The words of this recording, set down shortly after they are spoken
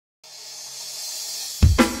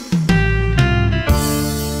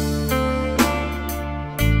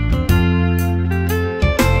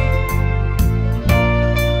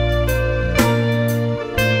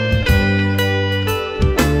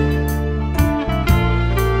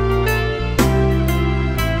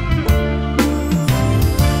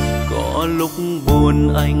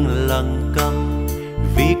anh lặng câm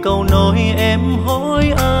vì câu nói em hối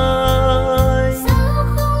ai. Sao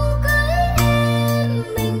không cưới em,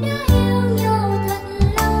 mình đã yêu nhau thật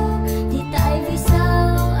lâu, thì tại vì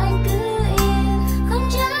sao anh cứ im không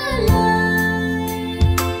trả lời?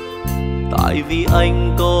 Tại vì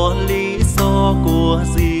anh có lý do của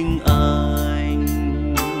riêng anh.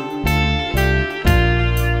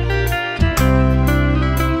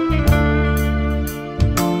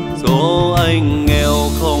 Do anh nghèo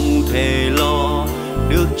không thể lo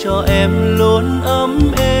được cho em luôn ấm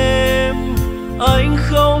êm, anh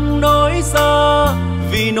không nói ra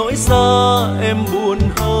vì nỗi xa em buồn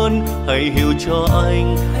hơn. Hãy hiểu cho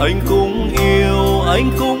anh cũng yêu,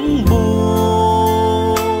 anh cũng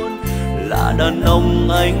buồn. Là đàn ông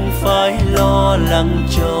anh phải lo lắng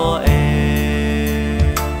cho em.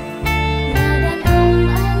 Là đàn ông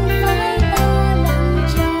anh phải lo lắng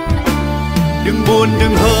cho em. Đừng buồn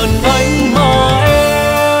đừng hờn anh mà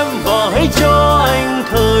em, và hãy cho anh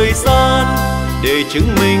thời gian để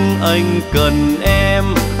chứng minh anh cần em.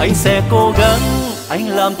 Anh sẽ cố gắng, anh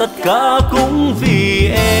làm tất cả cũng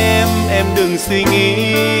vì em đừng suy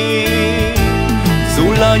nghĩ. Dù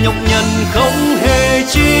là nhọc nhằn không hề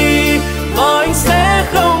chi, và anh sẽ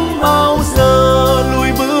không bao giờ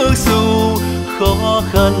lùi bước dù khó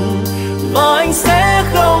khăn. Và anh sẽ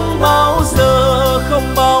không bao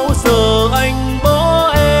giờ anh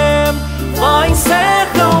bỏ em. Và anh sẽ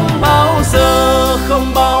không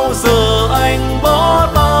bao giờ anh bỏ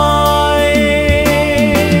tay.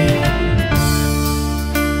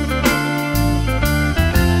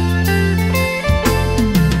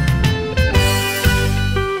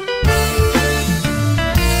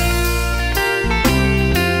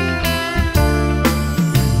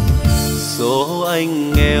 Số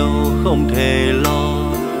anh nghèo không thể lo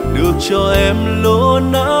được cho em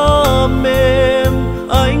luôn ấm êm,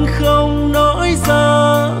 anh không nói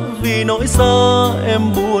ra vì nỗi xa em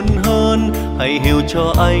buồn hơn. Hãy hiểu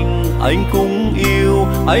cho anh cũng yêu,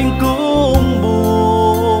 anh cũng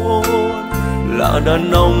buồn. Là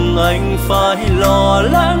đàn ông anh phải lo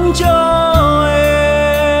lắng cho em.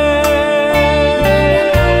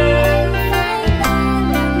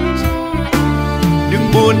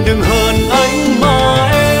 Đừng buồn đừng hờn anh mà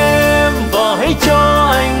em, và hãy cho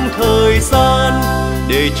anh thời gian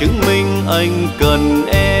để chứng minh anh cần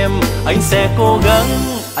em. Anh sẽ cố gắng,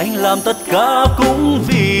 anh làm tất cả cũng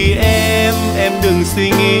vì em đừng suy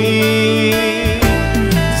nghĩ.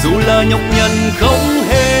 Dù là nhọc nhằn không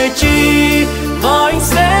hề chi, và anh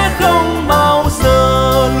sẽ không bao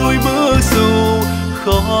giờ lùi bước dù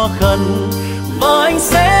khó khăn. Và anh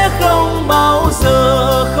sẽ không bao giờ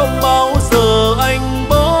anh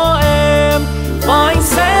bỏ em. Và anh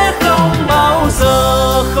sẽ không bao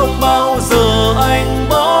giờ anh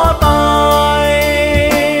bỏ tay.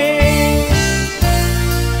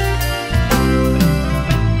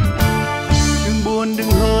 Đừng buồn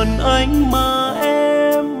đừng hờn anh mà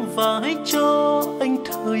em, và hãy cho anh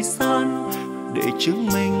thời gian để chứng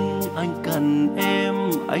minh anh cần em.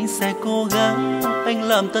 Anh sẽ cố gắng, anh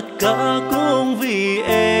làm tất cả cũng vì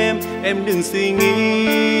em đừng suy nghĩ.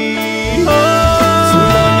 Dù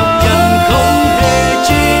là nhọc nhằn không hề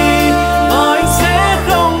chi, và anh sẽ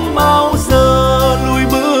không bao giờ lùi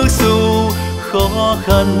bước dù khó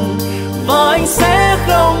khăn. Và anh sẽ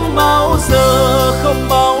không bao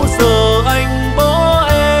giờ anh bỏ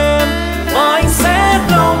em. Và anh sẽ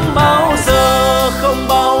không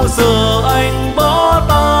bao giờ anh